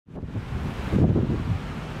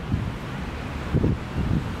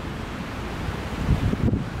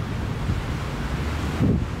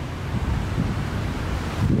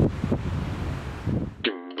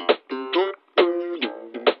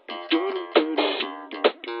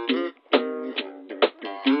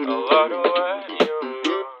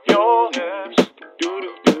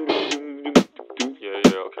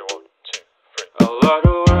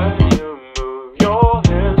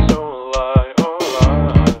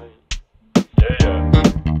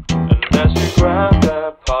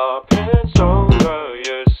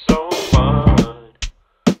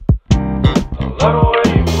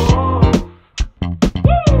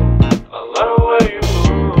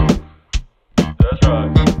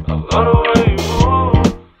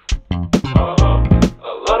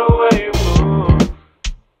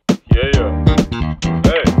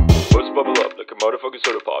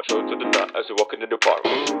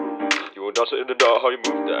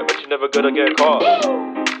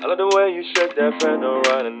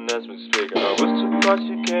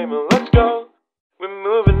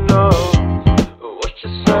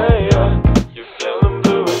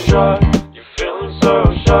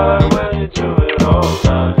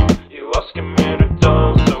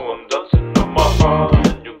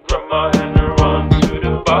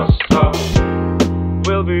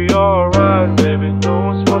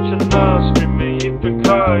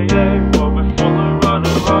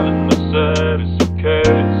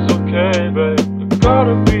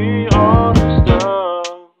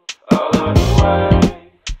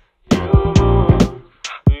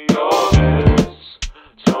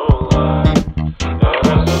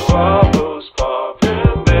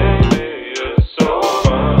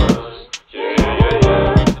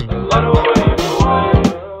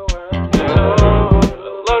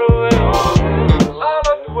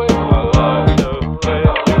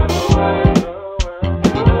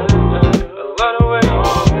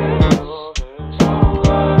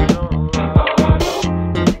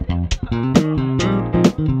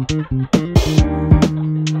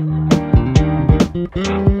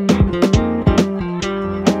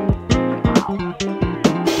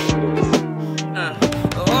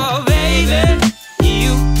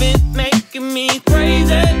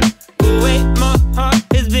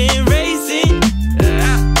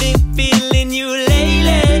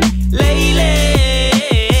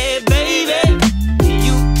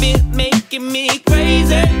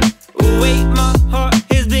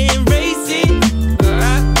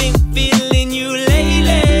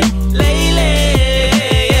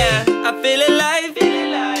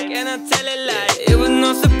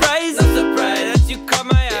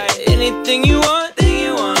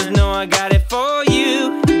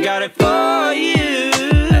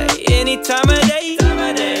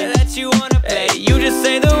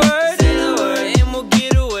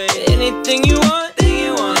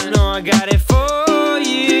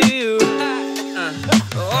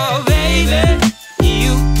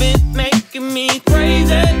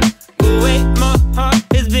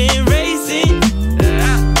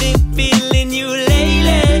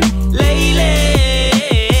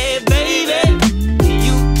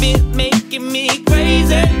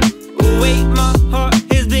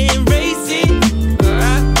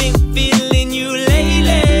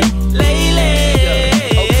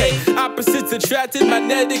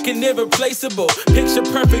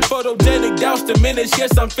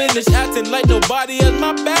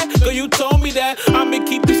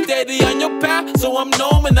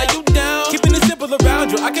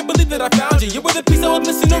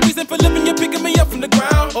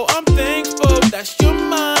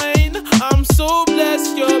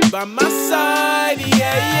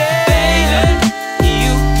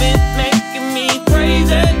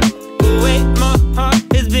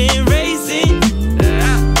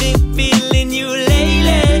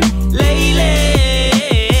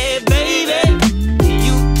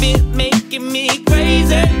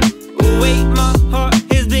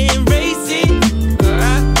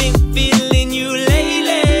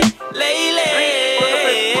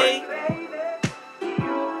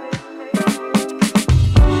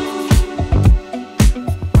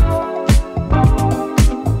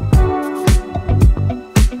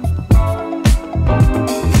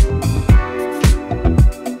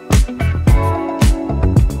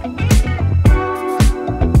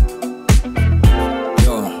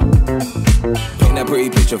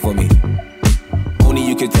picture for me. Only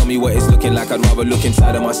you can tell me what it's looking like. like I'd rather look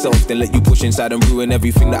inside of myself than let you push inside and ruin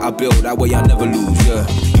everything that I built. That way I never lose, yeah.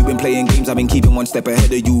 You've been playing games, I've been keeping one step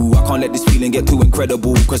ahead of you. I can't let this feeling get too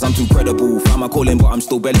incredible, cause I'm too credible. Found my calling but I'm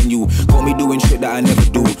still belling you. Got me doing shit that I never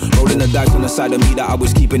do. Rolling the dice on the side of me that I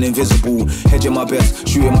was keeping invisible. Hedging my bets,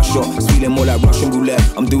 shooting my shot. It's feeling more like Russian roulette.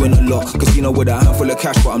 I'm doing a lot, casino with a handful of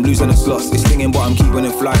cash, but I'm losing the slots. It's stinging but I'm keeping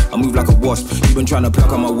it fly. I move like a wasp. You've been trying to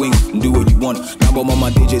pluck on my wings and do what you want. Now I'm on my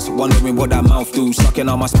digits, wondering what that mouth do. Sucking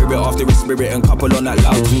out my spirit after its spirit and couple on that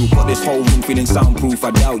loud too. Got this whole room feeling soundproof,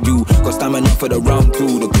 I doubt you. Got stamina for the round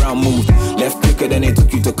two, the ground moved. Left quicker than it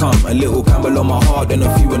took you to come. A little Campbell on my heart and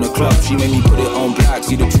a few in the club. She made me put it on black,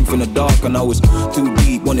 see the truth in the dark. And I was too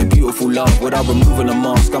deep, wanted beautiful love. Without removing the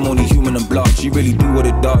mask, I'm only human and blood. She really do what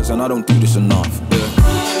it does and I don't do this enough, yeah.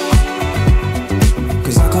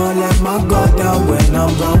 Cause I can't let my guard down when I'm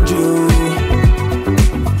around you.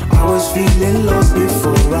 I was feeling lost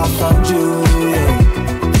before I found you, yeah.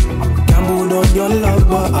 Gambled on your love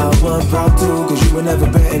but I weren't proud to. Cause you were never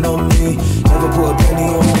betting on me, never put a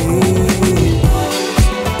penny on me.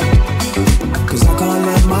 Cause I can't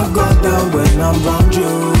let my guard down when I'm around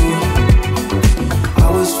you. I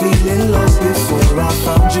was feeling lost before I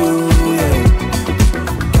found you, yeah.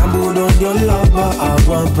 Gambled on your love but I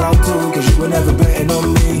weren't proud to. Cause you were never betting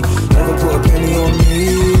on me, never put a penny on me.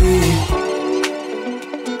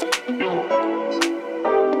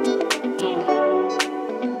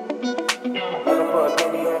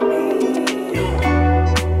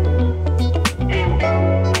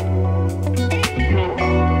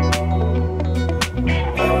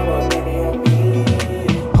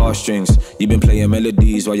 Strings. You've been playing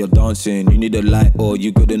melodies while you're dancing. You need a light or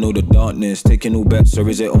you gotta know the darkness. Taking all bets or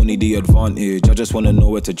is it only the advantage? I just wanna know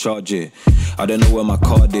where to charge it. I don't know where my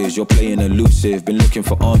card is. You're playing elusive. Been looking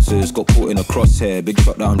for answers. Got caught in a crosshair. Big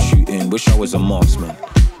shot that I'm shooting. Wish I was a marksman.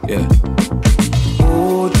 Yeah.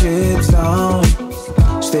 All chips down.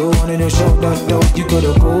 Still wanting to show that dope. You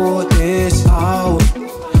could've bought this out.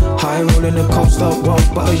 High rolling the coast up road,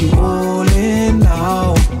 but are you rolling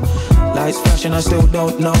now? Lights flashing, I still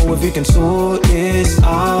don't know if you can sort this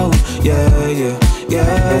out. Yeah, yeah,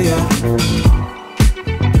 yeah, yeah.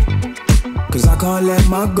 Cause I can't let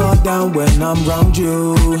my guard down when I'm around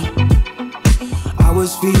you. I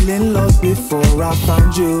was feeling lost before I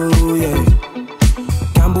found you, yeah.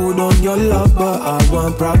 Gambled on your love but I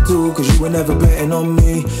weren't proud to. Cause you were never betting on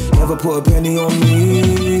me, never put a penny on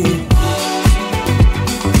me.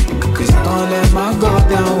 Cause I can't let my guard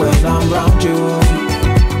down when I'm around you.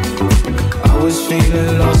 I was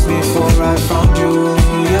feeling lost before I found you,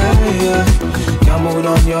 yeah, yeah. Gambled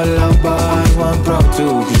on your love but I weren't proud to.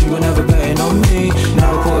 Cause you were never betting on me,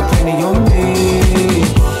 never put a penny on me.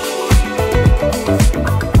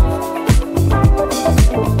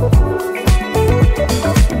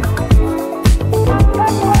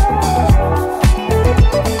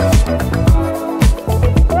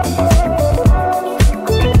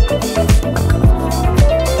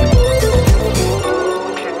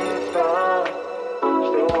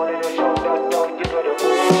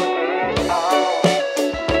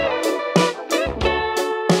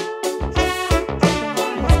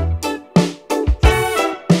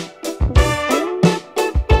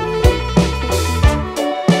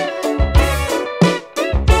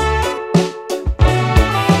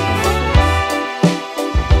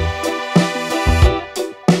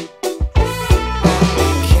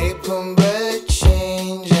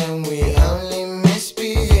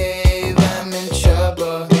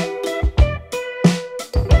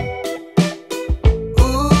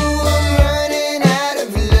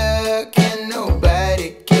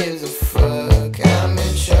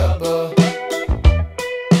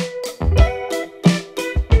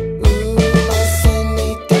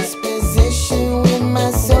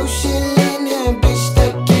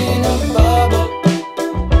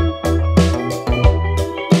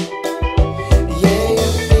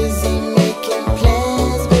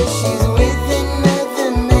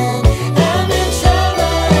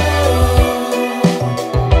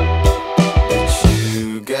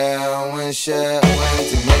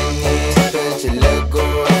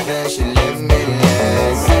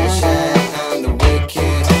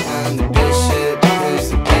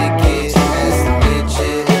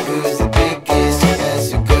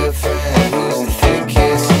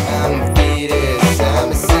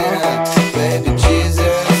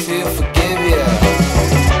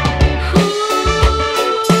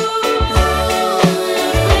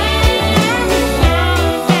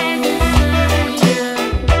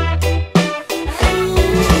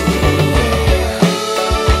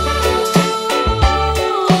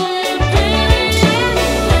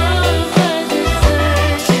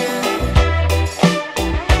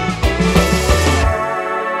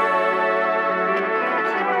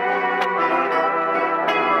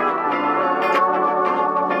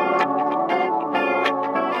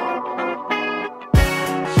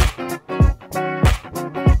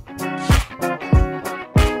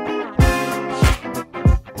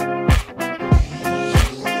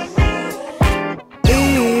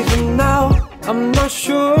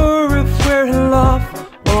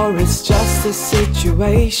 the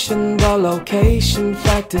situation, the location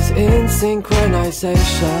factors in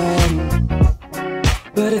synchronization.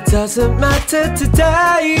 But it doesn't matter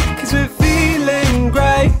today, cause we're feeling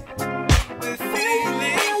great.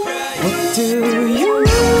 What do you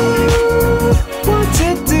want to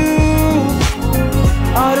do?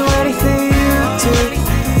 I'll do anything you do,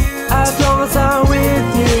 as long as I'm with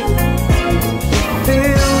you. It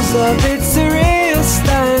feels a bit surreal,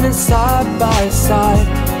 standing side by side,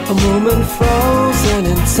 a moment frozen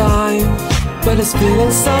in time, but it's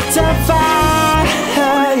feeling so divine.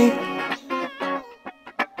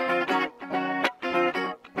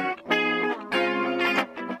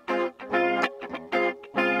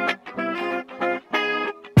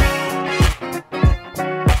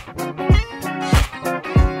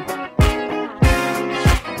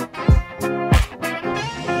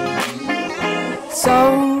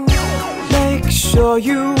 So make sure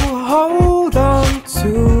you hold on to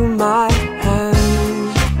my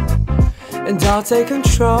hand, and I'll take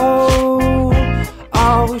control.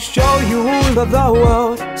 I'll show you all of the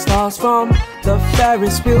world, stars from the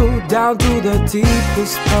Ferris wheel down to the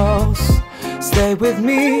deepest pulse. Stay with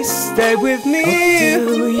me, stay with me.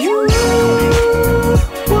 What do you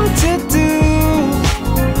want to do?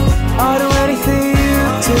 I'll do anything you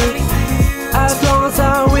do, as long as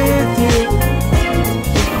I'm with you.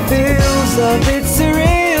 Feels a bit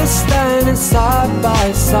surreal, standing side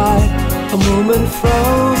by side, a moment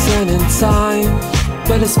frozen in time,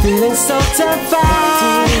 but it's feeling so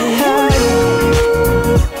divine.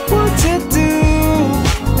 What to do?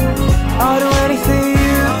 I'll do anything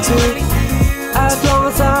you do, as long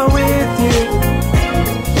as I'm with you.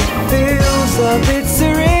 It feels a bit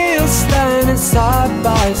surreal, standing side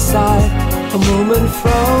by side, a moment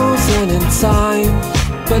frozen in time,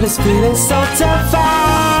 but it's feeling so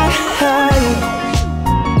divine.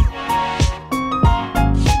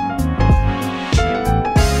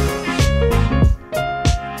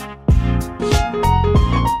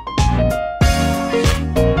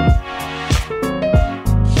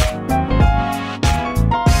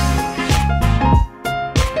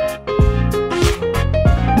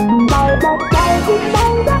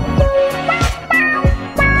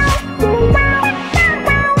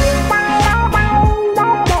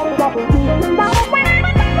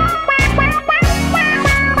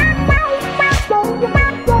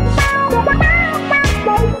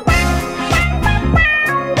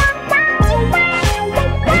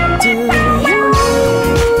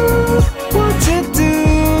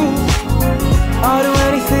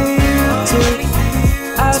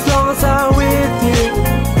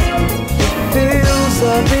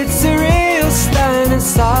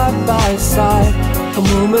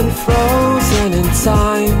 Frozen in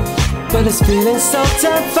time, but it's feeling so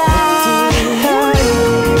divine.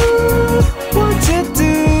 What to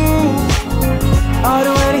do? I'll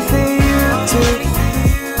do anything you do,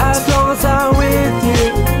 as long as I'm with you.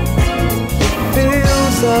 It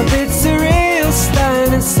feels a bit surreal,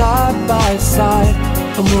 standing side by side,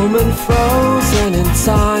 a moment frozen in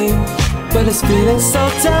time, but it's feeling so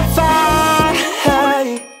divine.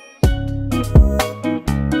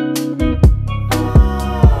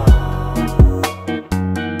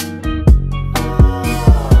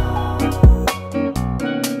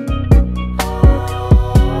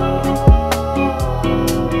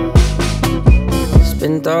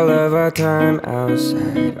 Spent all of our time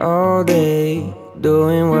outside all day,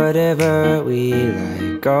 doing whatever we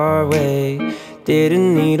like our way.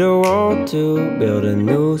 Didn't need a wall to build a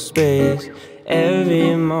new space.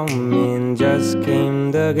 Every moment just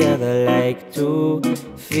came together like 2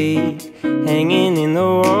 feet hanging in the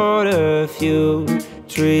water. A few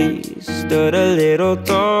trees stood a little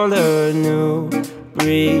taller. New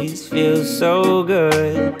breeze feels so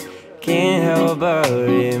good, can't help but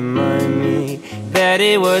remind me that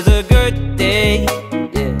it was a good day.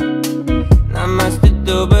 Yeah. Not much to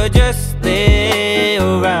do but just stay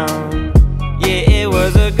around. Yeah, it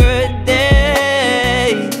was a good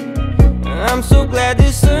day. I'm so glad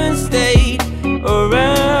the sun stayed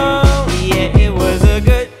around. Yeah, it was a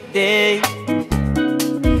good day.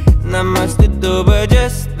 Not much to do but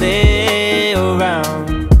just stay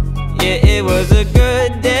around. Yeah, it was a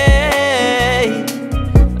good day.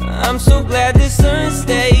 I'm so glad the sun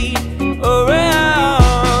stayed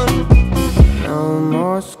around. No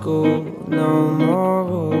more school, no more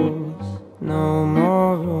rules, no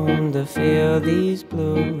more room to feel these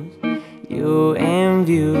blues. You and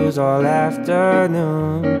views all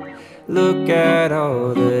afternoon. Look at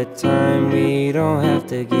all the time we don't have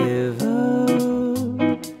to give up.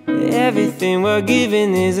 Everything we're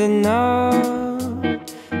giving is enough.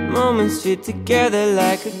 moments fit together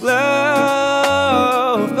like a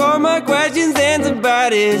glove. All my questions answered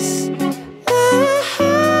by this.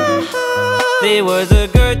 It was a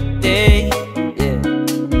good day, yeah.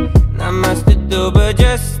 Not much to do but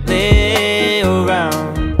just lay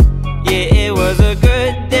around. Yeah, it was a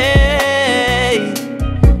good day.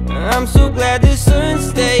 I'm so glad the sun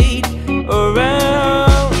stayed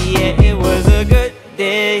around. Yeah, it was a good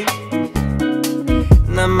day.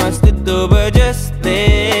 Not much to do but just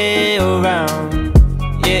lay around.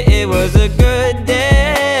 Yeah, it was a good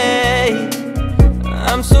day.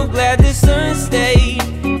 I'm so glad the sun stayed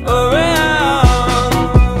around.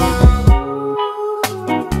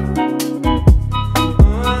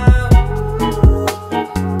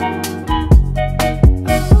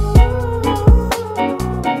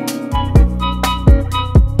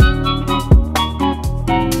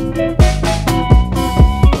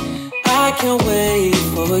 I can't wait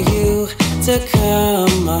for you to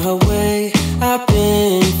come my way. I've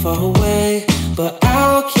been far away, but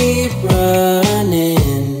I'll keep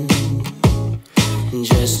running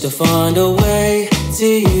just to find a way to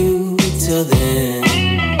you till then.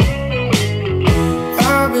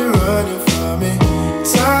 I've been running from it,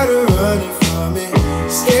 tired of running from it,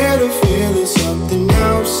 scared of feeling something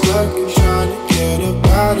now. I'm stuck and trying to get up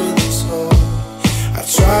out of this hole. I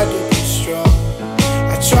tried to be strong,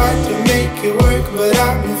 I tried to make it work, but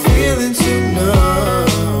I've been feeling too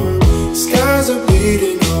numb. Skies are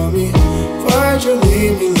bleeding on me, why'd you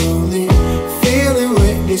leave me lonely? Feeling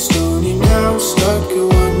Whitney Stoney, now I'm stuck and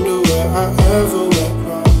wonder where I ever went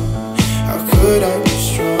wrong. How could I be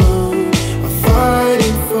strong? I'm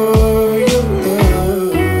fighting for your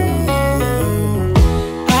love.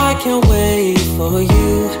 I can't wait for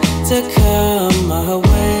you to come my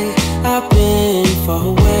way. I've been far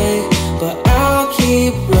away, but I'll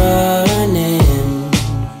keep running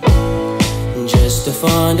just to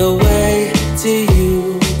find a way to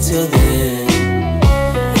you till then.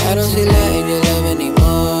 I don't see light in your love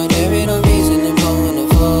anymore. There ain't no reason to go on the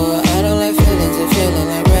floor. I don't like feelings and feeling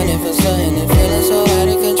like running for something and feeling so out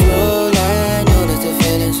of control. I know that the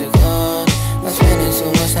feelings are gone. I'm spending so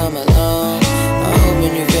much time alone. I'm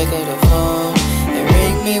hoping you pick up the phone and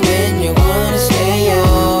ring me when you wanna stay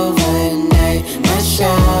overnight. My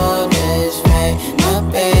shoulders right, my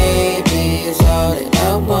baby is all that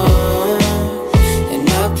I want, and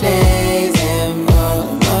I play them all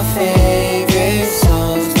of my favorite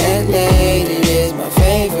songs. That lady is my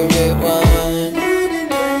favorite one.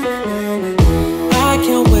 I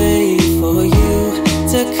can't wait for you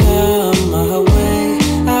to come my way.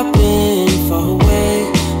 I've been far away,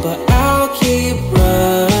 but I'll keep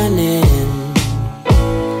running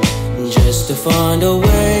just to find a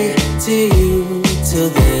way to you till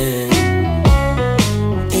then.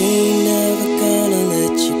 Ain't never gonna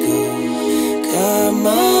let you go. Got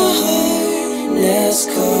my heart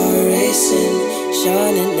NASCAR racing,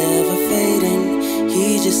 shining, never fading. He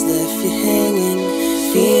just left you hanging,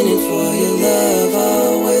 fiending for your love,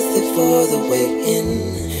 all worth it for the waiting.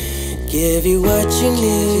 Give you what you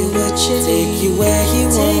need, take you where you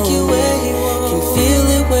want. Can feel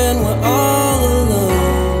it when we're all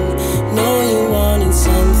alone. Know you're wanting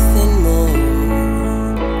something more.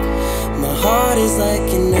 My heart is like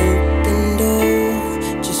an open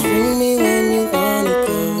door. Just ring me when you wanna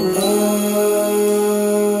go. Oh,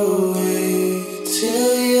 wait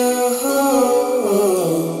till you're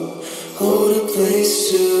home. Hold a place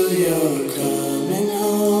till you're coming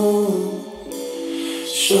home.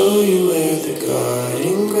 Show you where the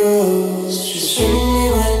garden grows. Just ring me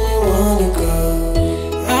when you wanna go.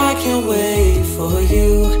 I can't wait for you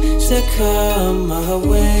to come my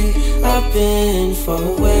way. I've been far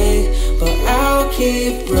away, but I'll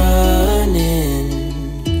keep running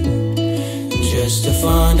just to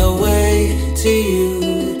find a way to you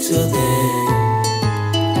till then.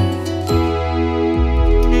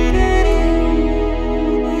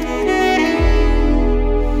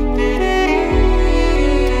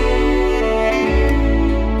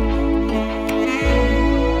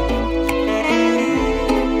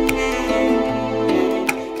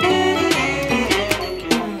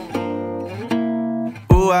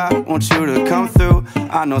 I want you to come through.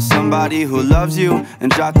 I know somebody who loves you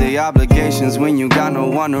and drop the obligations when you got no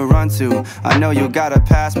one to run to. I know you got a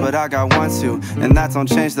past, but I got one too, and that don't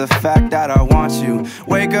change the fact that I want you.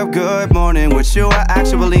 Wake up, good morning, with you I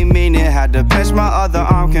actually mean it. Had to pinch my other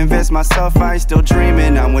arm, convince myself I ain't still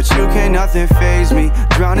dreaming. I'm with you, can't nothing faze me.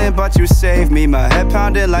 Drowning, but you saved me. My head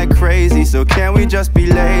pounded like crazy, so can we just be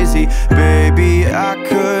lazy? Baby, I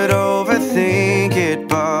could overthink it,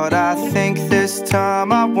 but I think this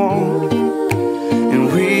time I won't.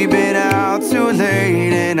 And we've been out too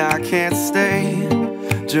late and I can't stay.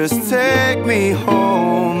 Just me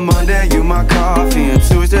home. Monday, you my coffee, and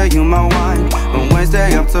Tuesday, you my wine. On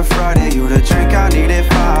Wednesday up to Friday, you the drink I needed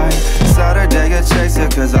fine. Saturday, a chaser,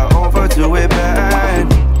 cause I overdo it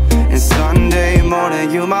bad. And Sunday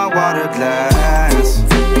morning, you my water glass.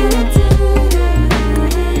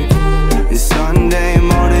 And Sunday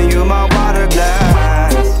morning, you my water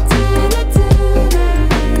glass.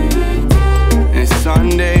 And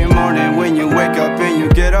Sunday morning, when you wake up and you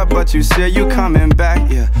get up, but you say you coming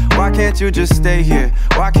back, yeah. Why can't you just stay here?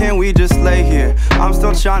 Why can't we just lay here? I'm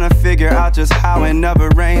still trying to figure out just how it never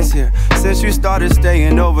rains here. Since you started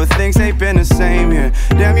staying over, things ain't been the same here.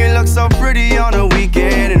 Damn, you look so pretty on a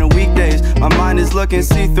weekend and the weekdays. My mind is looking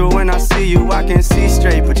see-through when I see you, I can see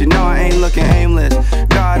straight. But you know I ain't looking aimless.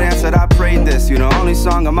 God answered, I prayed this. You're the only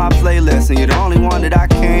song on my playlist, and you're the only one that I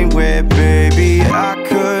came with, baby. I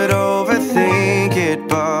could overthink it,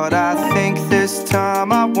 but I think this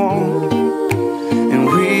time I won't. And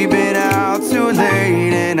we've been out too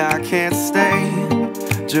late and I can't stay.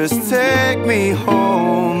 Just take me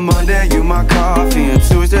home. Monday, you my coffee, and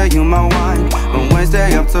Tuesday, you my wine. On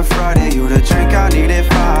Wednesday up to Friday, you the drink I needed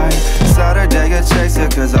fine. Saturday, a chaser,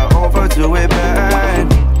 cause I overdo it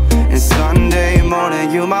bad. And Sunday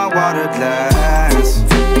morning, you my water glass.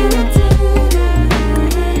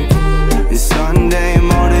 And Sunday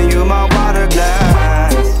morning, you my water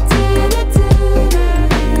glass.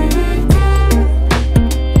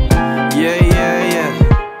 Yeah, yeah, yeah.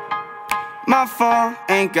 My phone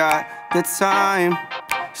ain't got the time,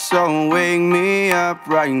 so wake me up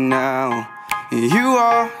right now. You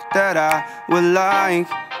are that I would like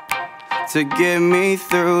to get me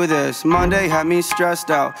through this. Monday had me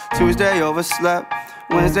stressed out, Tuesday overslept,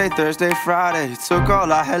 Wednesday, Thursday, Friday took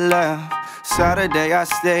all I had left. Saturday I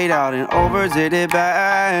stayed out and overdid it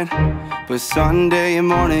bad. But Sunday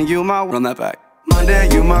morning you my... Run that back. Monday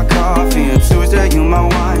you my coffee, and Tuesday you my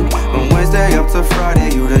wine. On Wednesday up to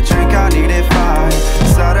Friday, you the drink I needed fine.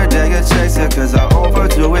 Saturday a chaser, cause I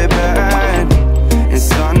overdo it bad. And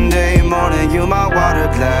Sunday morning you my water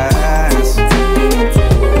glass.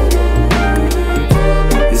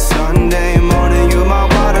 And Sunday morning you my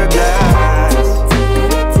water glass.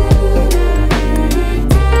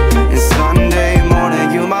 And Sunday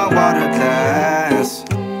morning you my water glass.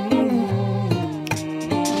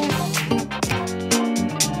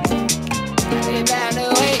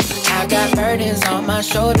 I got burdens on my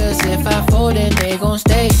shoulders. If I fold it, they gon'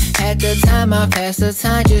 stay. At the time, I passed the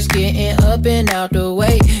time just getting up and out the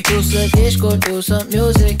way. Use a dish, go do some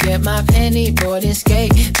music, get my penny board and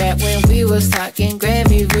skate. Back when we was talking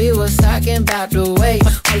Grammys, we was talking about the way.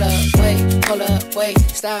 Hold up, wait,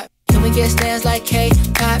 stop. Can we get stands like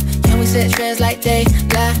K-pop? Can we set trends like they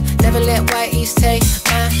lie? Never let white East take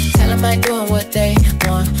mine. Tell them I ain't doing what they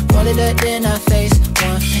want. Roll it up, then I face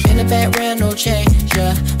one. In the background, no change,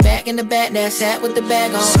 yeah. Back in the back, that's sat with the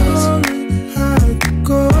bag on. Soaring high,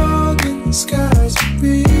 golden skies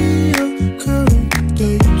be a current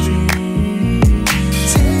daydream.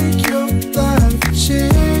 Take your life,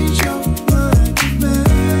 change your mind,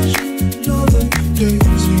 imagine all the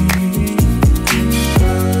daydream.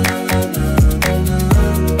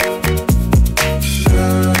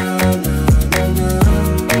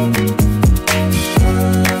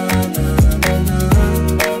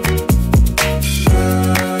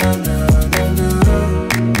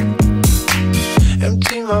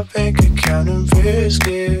 My bank account and risk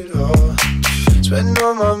it all. Spend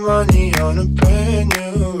all my money on a brand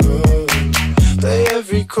new road. Play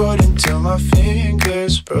every chord until my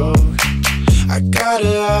fingers broke. I gotta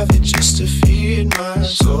have it just to feed my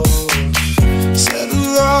soul.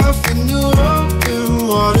 Settle off in the open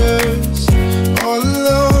waters. All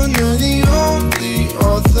alone, you're the only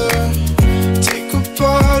author. Take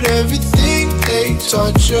apart everything they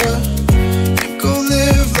taught you. Go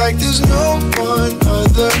live like there's no one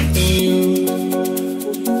other than you.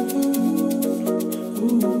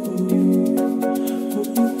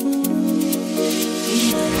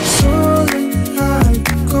 Soaring high,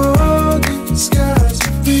 golden skies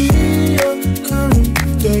be a current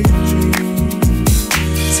daydream.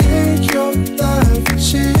 Take your life and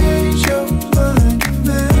change your mind.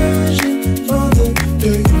 Imagine all the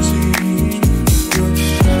daydreams.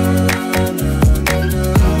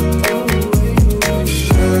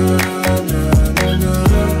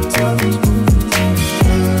 Time is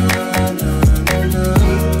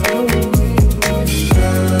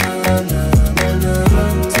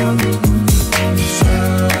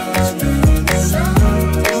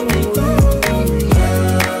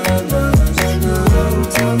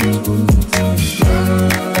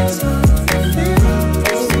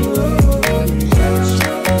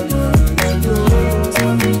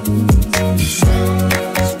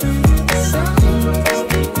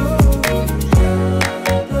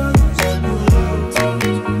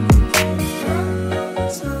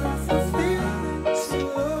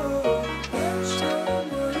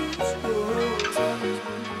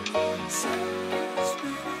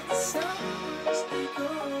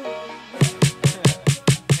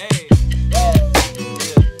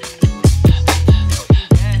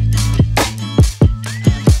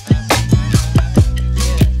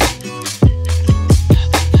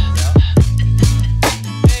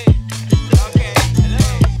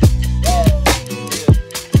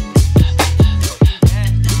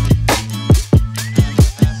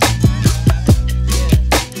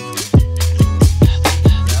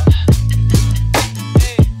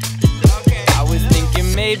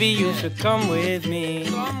Baby, you should come with me.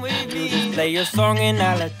 You just play your song and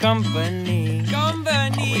I'll accompany.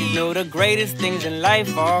 Always know the greatest things in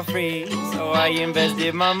life are free, so I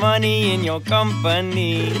invested my money in your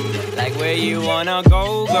company. Like where you wanna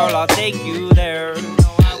go, girl, I'll take you there.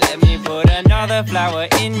 Let me put another flower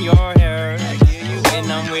in your hair. When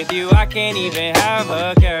I'm with you, I can't even have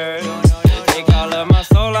a care. Take all of my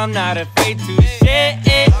soul, I'm not afraid to share.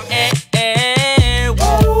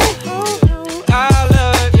 Woo, I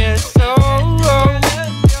love you so.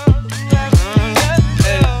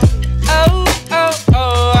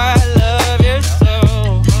 Oh, I love you so.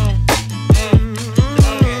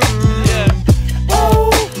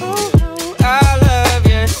 Woo, I love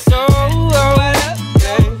you so.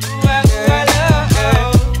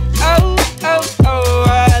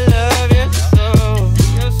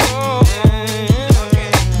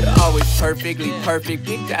 Perfectly perfect,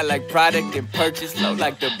 picked out like product and purchase. Flow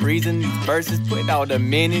like the breeze in these verses, put all the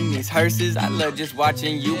men in these hearses. I love just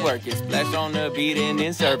watching you work it, splash on the beat and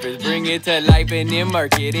then surface. Bring it to life and then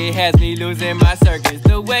murk it, it has me losing my circus.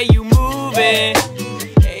 The way you move it,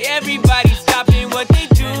 hey, everybody stopping what they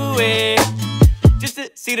doing, just to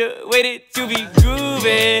see the way that you be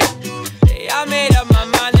grooving. Hey, I made up my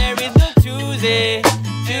mind, there is no choosing.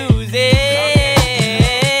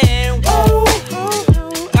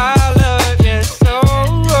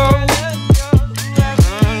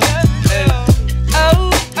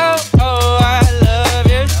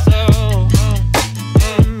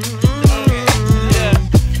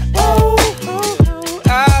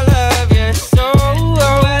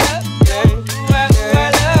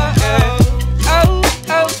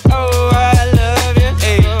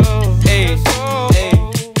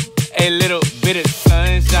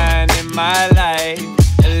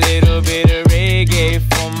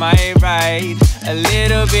 A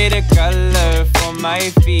little bit of color for my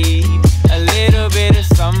feet, a little bit of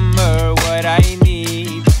summer, what I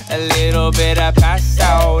need. A little bit of pass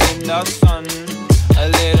out in the sun, a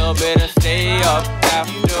little bit of stay up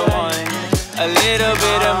after one, a little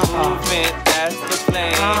bit of movement, that's the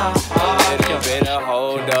plan. A little bit of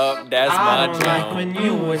hold up, that's my jam. I don't like when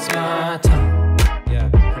you waste my time. Yeah,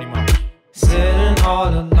 pretty much. Sitting all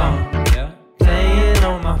alone, Yeah, playing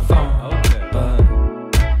on my phone. okay.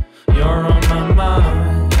 But you're on my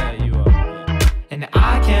mind, Yeah, you are. and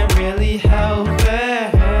I can't really help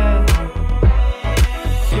it.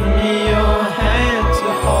 Give me your hand to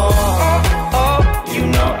hold. You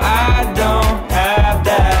know I don't have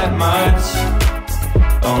that much,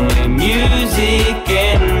 only music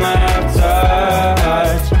and my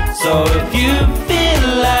touch. So if you feel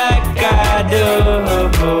like I do,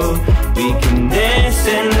 we can dance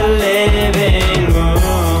in the living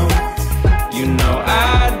room. You know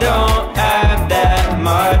I don't have that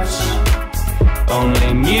much,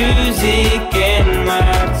 only music and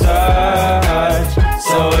my touch.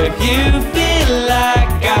 So if you feel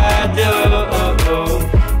like I do,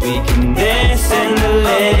 we can dance in the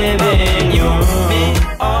living room. Been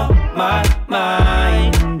on my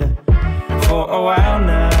mind for a while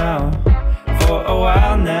now, for a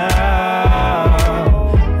while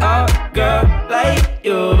now. A girl like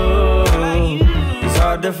you, it's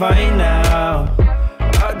hard to find now,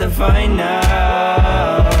 hard to find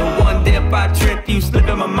now. One dip I trip, you slip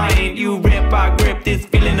in my mind. You rip, I grip this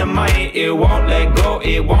feeling of mine. It won't let go,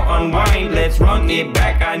 it won't unwind. Let's run it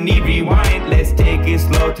back, I need rewind. Let's take it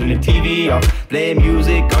slow, turn the TV off, play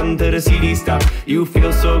music until the CD stop. You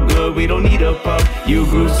feel so good, we don't need a puff. You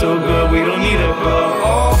grew so good, we don't need a puff.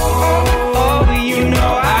 Oh, you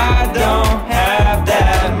know I don't have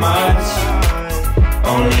that much,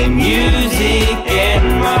 only music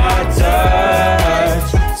and my touch.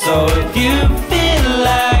 So if you feel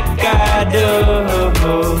like I do,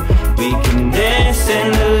 we can dance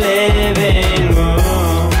in the living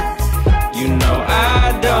room. You know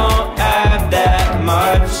I don't have that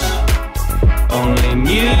much, only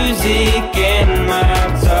music and my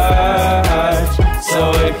touch. So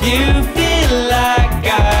if you feel like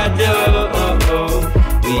I do,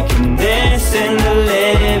 we can dance in the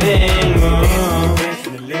living room. Dance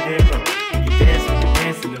in the living room. We can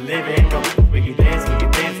dance in the living room. We can dance in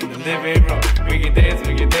the living room. We can dance in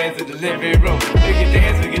the living room. We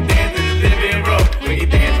can dance in the living room. We can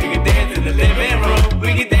dance in the living room.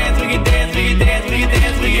 We can dance, we can dance, we can dance, we can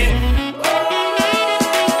dance, we can.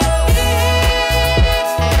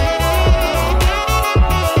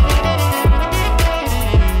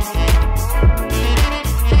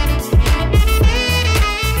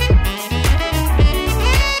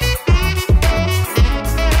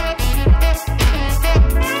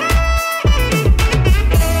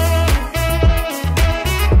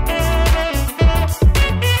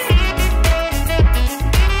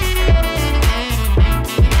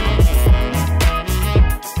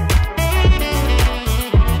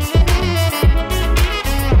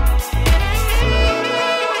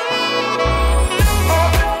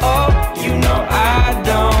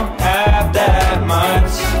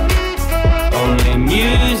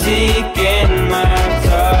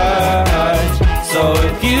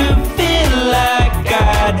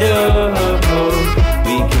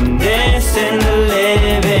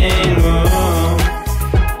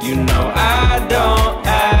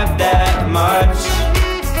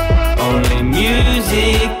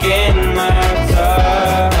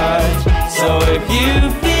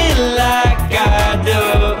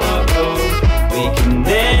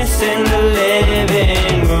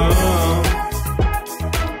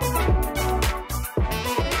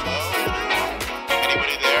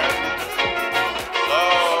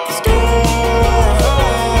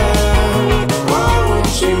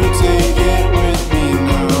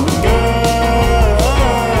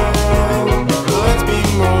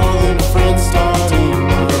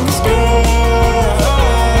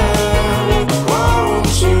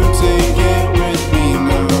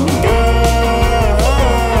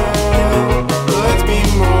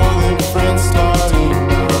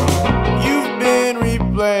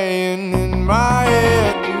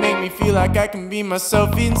 feel like I can be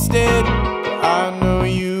myself instead. I know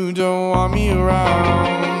you don't want me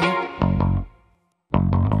around.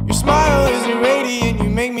 Your smile is radiant, you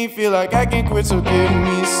make me feel like I can quit, so give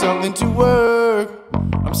me something to work.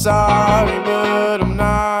 I'm sorry, but I'm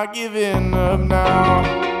not giving up now.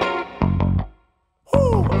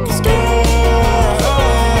 Woo. 'Cause girl,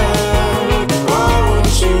 why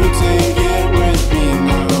wouldn't you take it with me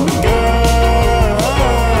now? Girl,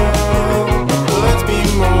 let's be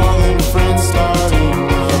more than friends starting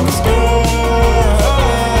now. 'Cause girl,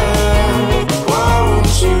 why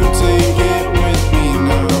wouldn't you take it with me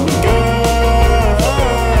now? Girl,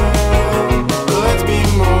 let's be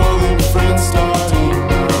more than friends starting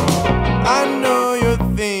now. I know you're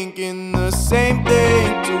thinking the same thing,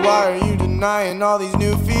 so why are you denying all these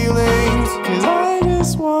new feelings? 'Cause I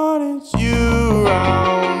just wanted you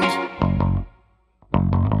around.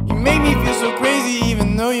 You make me feel so crazy, even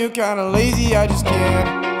though you're kinda lazy. I just can't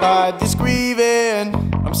hide this grieving.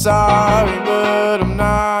 I'm sorry, but I'm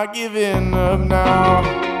not giving up now.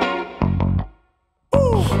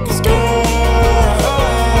 Ooh. 'Cause girl,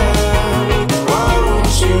 why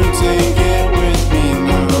won't you take it with me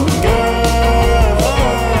now? Girl,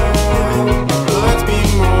 let's be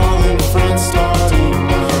more than friends starting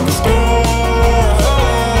now. 'Cause girl,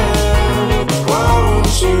 why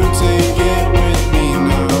won't you take it with me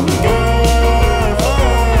now? Girl,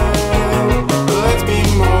 let's be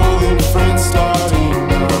more than friends starting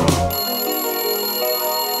now.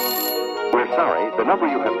 We're sorry, the number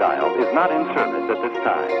you have dialed is not in service at this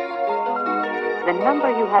time. The number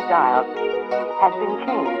you have dialed has been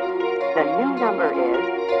changed. The new number is.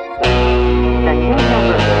 The new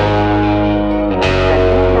number is. The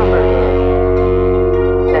new number is.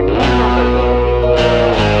 The new number is.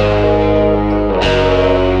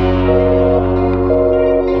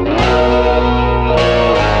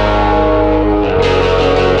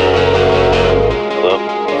 Hello?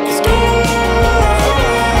 'Cause girl,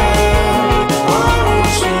 why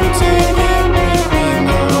won't you take it with me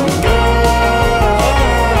now? Girl,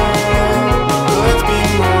 let's be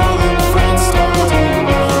more than friends starting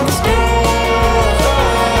now. 'Cause girl,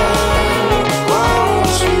 why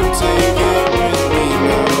won't you take it with me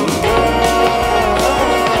now? Girl,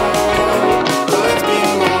 let's be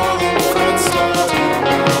more than friends starting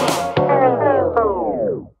now.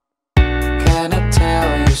 Can I tell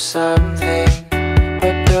you something?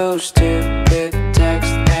 With those stupid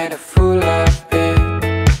texts and a full of it.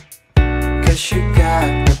 'Cause you got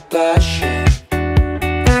me blushing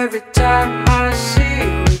every time I see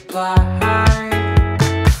you reply.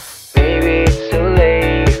 Maybe it's too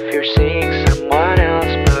late if you're seeing someone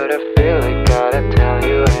else, but I feel like gotta tell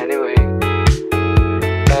you anyway.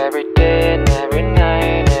 Every day and every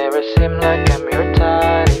night, never seem like I'm your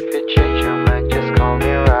type. If you change your mind, just call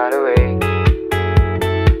me right away.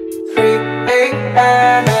 3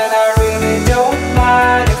 a.m. and I really don't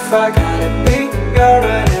mind if I gotta be your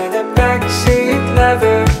runner, the backseat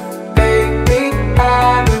lover. Baby,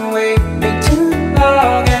 I've been waiting too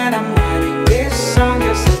long, and I'm writing this song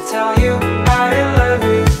just to tell you I love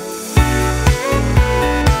you.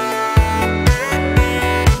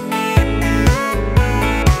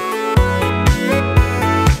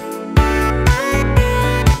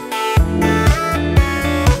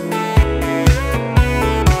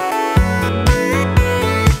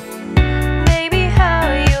 Baby, how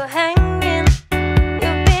you hanging?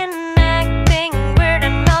 You've been acting weird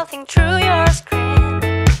and melting through your screen.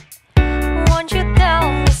 Won't you tell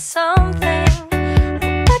me something?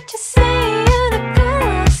 What you say you're the girl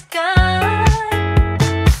in the sky?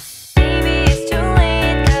 Maybe it's too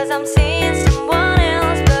late 'cause I'm seeing someone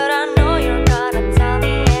else, but I know you're gonna tell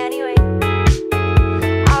me anyway.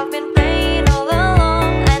 I've been playing all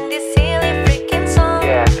along and this silly freaking song.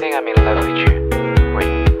 Yeah, I think I'm in love with you.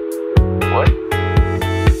 Wait, what?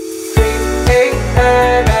 3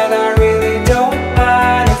 a.m. and I really don't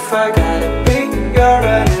mind if I gotta be your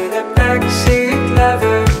runner, the backseat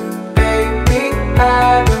lover. Baby,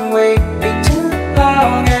 I've been waiting too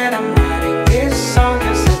long, and I'm writing this song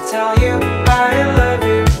just to tell you I love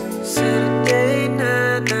you. Saturday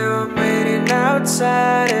night, now I'm waiting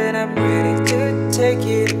outside, and I'm ready to take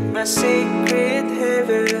you to my secret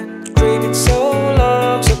heaven. Dreaming so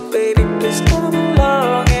long, so baby, please come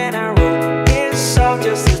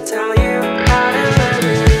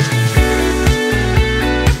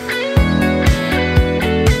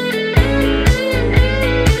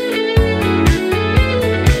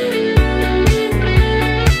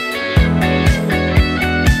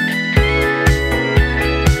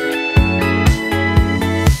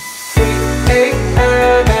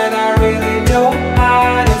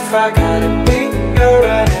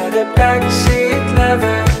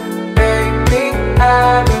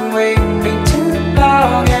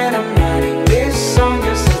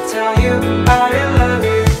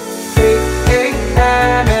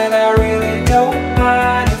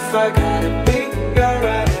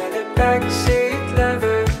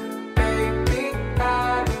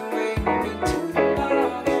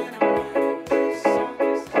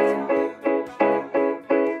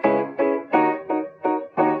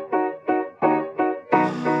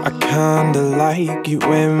like it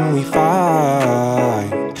when we fight,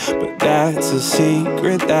 but that's a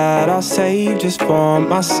secret that I'll save just for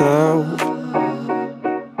myself.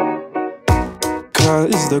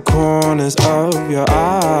 Cause the corners of your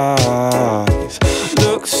eyes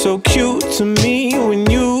look so cute to me when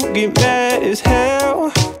you get mad as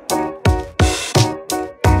hell.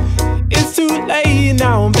 It's too late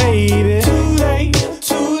now, baby.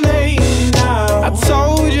 Too late now. I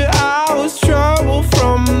told you I was trouble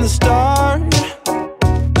from the start.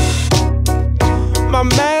 My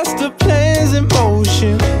master plan's in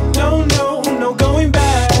motion. No going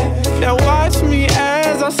back. Now watch me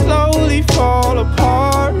as I slowly fall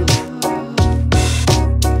apart.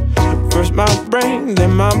 First my brain,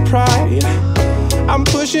 then my pride. I'm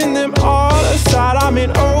pushing them all aside. I'm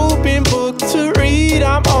an open book to read.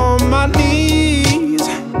 I'm on my knees.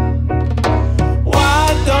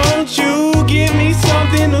 Why don't you give me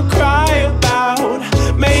something to cry about?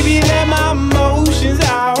 Maybe let my emotions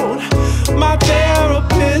out. My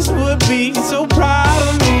therapist would be so proud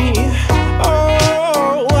of me.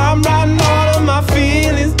 Oh, I'm writing all of my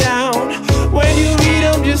feelings down. When you read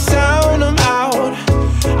them, just sound them out.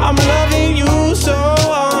 I'm loving you so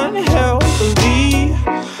unhealthily.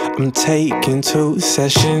 I'm taking 2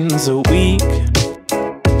 sessions a week.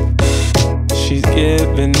 She's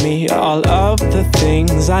giving me all of the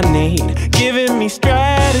things I need, giving me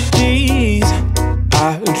strategies.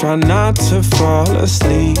 I try not to fall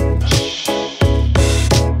asleep,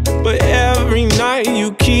 but every night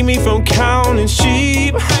you keep me from counting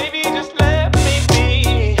sheep. Baby, just let me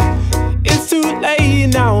be. It's too late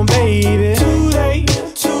now, baby. Too late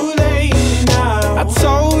now. I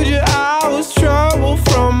told you I was trouble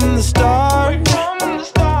from the start.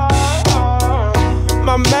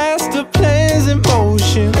 My master plan's in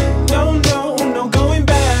motion. No going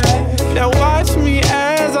back. Now watch me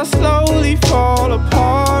as I slowly fall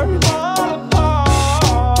apart.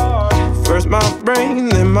 First my brain,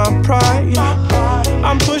 then my pride.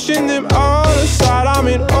 I'm pushing them all aside. I'm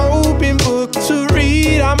an open book to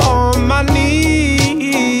read. I'm on my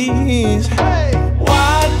knees.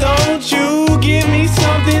 Why don't you give me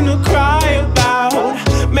something to cry about?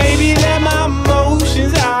 Maybe let my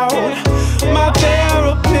emotions out. My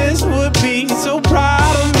therapist would be so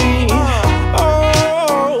proud of me.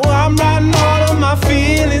 Oh, I'm writing all of my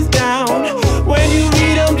feelings down. When you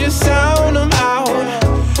read them, just sound them out.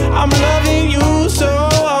 I'm loving you so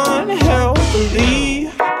unhealthily.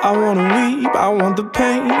 I wanna weep, I want the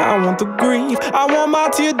pain, I want the grief. I want my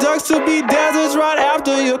tear ducts to be deserts right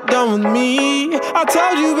after you're done with me. I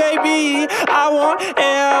told you, baby, I want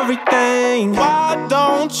everything. Why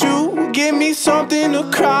don't you give me something to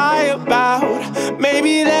cry about?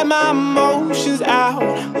 Maybe let my emotions out.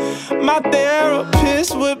 My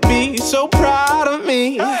therapist would be so proud of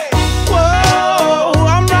me. Whoa,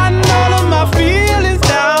 I'm writing all of my feelings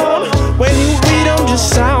down. When you read them, just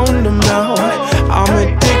sound them out. I'm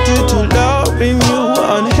addicted to loving you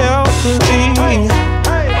unhealthily.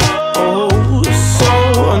 Oh, so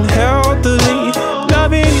unhealthily.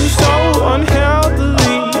 Loving you so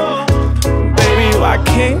unhealthily. Baby, why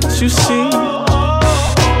can't you see?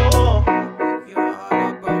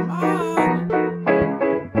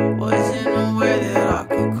 Was in a way that I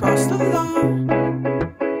could cross the line.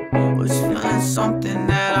 Was feeling something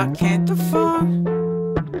that I can't define.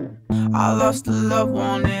 I lost a loved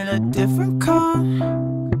one in a different kind.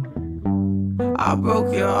 I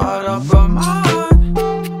broke your heart, I broke my heart.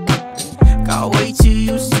 Gotta wait till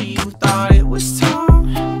you see, you thought it was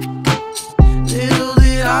time. Little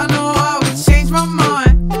did I know I would change my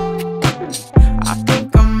mind. I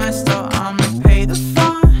think I messed up, I'ma pay the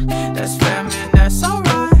fine. That's fair, man, that's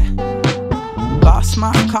alright. Lost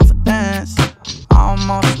my confidence, I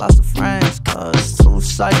almost lost a friend. Cause too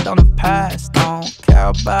psyched on the past, don't care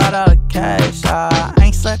about all the cash. I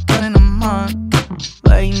ain't slept good in a month.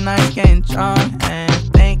 Late nights getting drunk and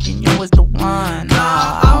thinking you was the one.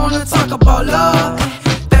 Nah, I wanna talk about love,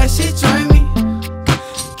 that shit drain me.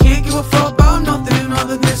 Can't give a fuck about nothing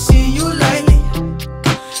other than seeing you lately.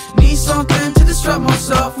 Need something to distract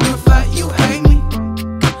myself from the fact you hate me.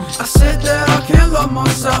 I said that I can't love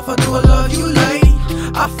myself, I do I love you, lady.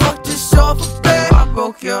 I fucked this off a bed. I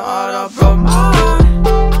broke your heart, I broke my heart.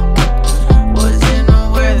 Was in a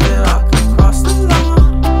way that I could cross the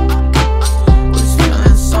line. Was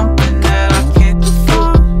feeling something that I can't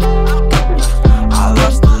define. I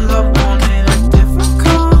lost a loved one in a different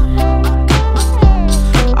kind.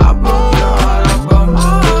 I broke your heart, I broke my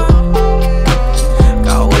heart.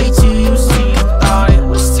 Gotta wait till you see, you thought it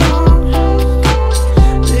was time.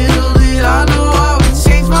 Little did I know I would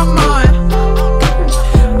change my mind.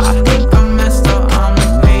 I think I messed up,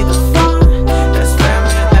 I'ma pay the fine. That's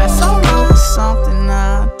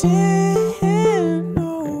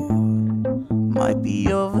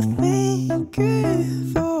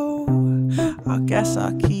guess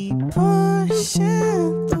I keep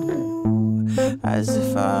pushing through as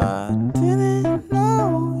if I didn't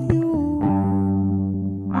know you.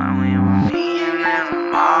 When we were meeting in the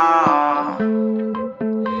mall,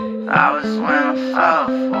 that was when I fell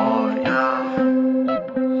for you.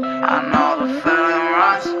 I know the feeling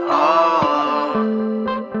runs old.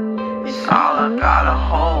 It's all I gotta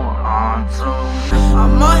hold on to. I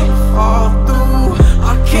might fall through, I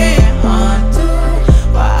can't undo,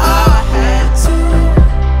 but I had to.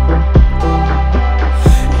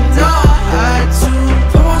 And I had to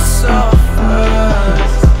put myself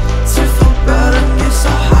first to feel better. Guess I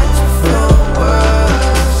had to feel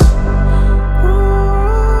worse.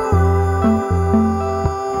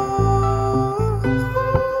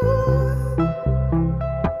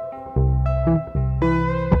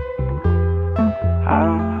 I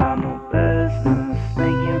don't have no business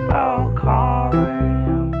thinking about calling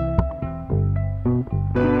you.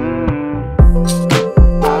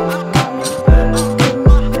 I don't have no business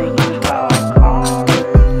thinking about calling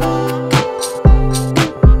you.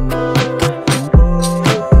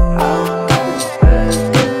 I don't have no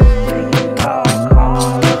business thinking about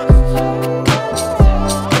calling you.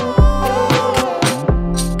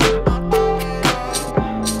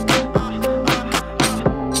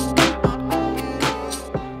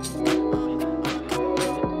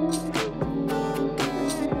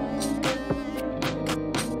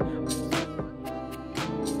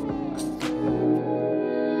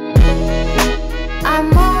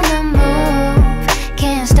 I'm on the move,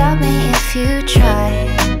 can't stop me if you try.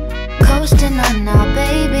 Coasting on now,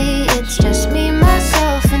 baby, it's just me,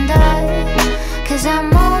 myself, and I. Cause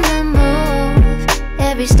I'm on the move,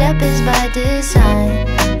 every step is by design.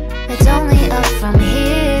 It's only up from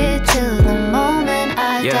here till the moment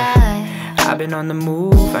I die. I've been on the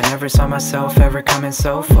move, I never saw myself ever coming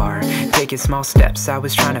so far. Taking small steps, I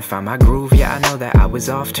was trying to find my groove. Yeah, I know that I was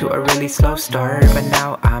off to a really slow start, but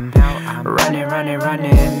now I'm running, running,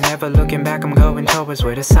 running. Never looking back, I'm going towards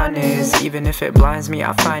where the sun is. Even if it blinds me,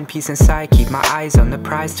 I'll find peace inside. Keep my eyes on the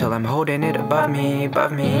prize till I'm holding it above me,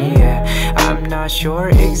 yeah. I'm not sure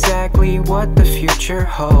exactly what the future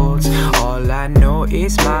holds. All I know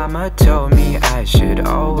is mama told me I should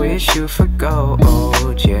always shoot for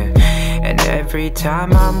gold, yeah. And every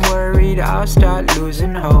time I'm worried, I'll start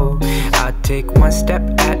losing hope. I'll take one step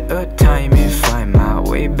at a time and find my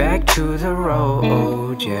way back to the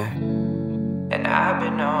road, yeah. And I've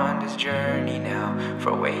been on this journey now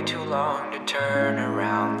for way too long to turn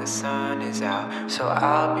around. The sun is out, so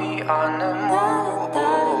I'll be on the move.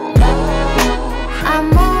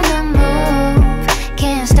 I'm on the move,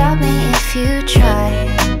 can't stop me if you try.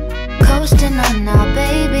 Coasting on now,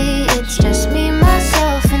 baby, it's just me,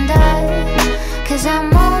 myself, and I. Cause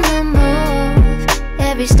I'm on the move,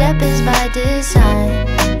 every step is by design.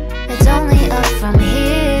 It's only up from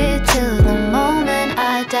here till the moment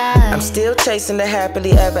I die. I'm still chasing the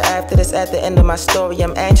happily ever after. That's at the end of my story.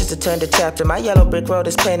 I'm anxious to turn the chapter. My yellow brick road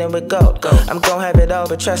is painted with gold. I'm gon' have it all,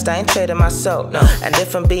 but trust I ain't trading my soul. And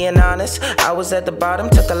if I'm being honest, I was at the bottom,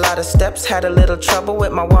 took a lot of steps, had a little trouble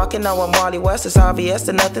with my walking. Now I'm Wally West, it's obvious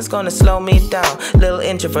that nothing's gonna slow me down. Little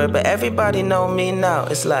introvert, but everybody know me now.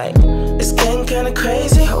 It's like, it's getting kinda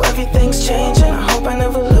crazy how everything's changing. I hope I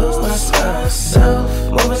never lose myself.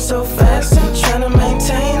 Moving so fast, I'm trying to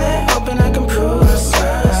maintain it, hoping I can prove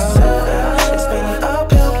myself. It's been an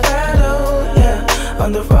uphill battle, yeah.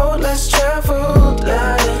 On the road less traveled,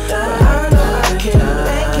 like, but I know I can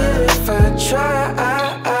make it if I try.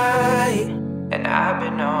 And I've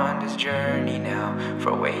been on this journey now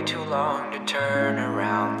for way too long to turn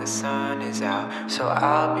around. The sun is out, so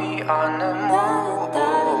I'll be on the move.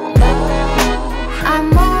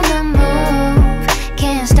 I'm on the move,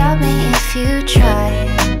 can't stop me if you try.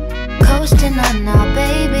 Coasting on now,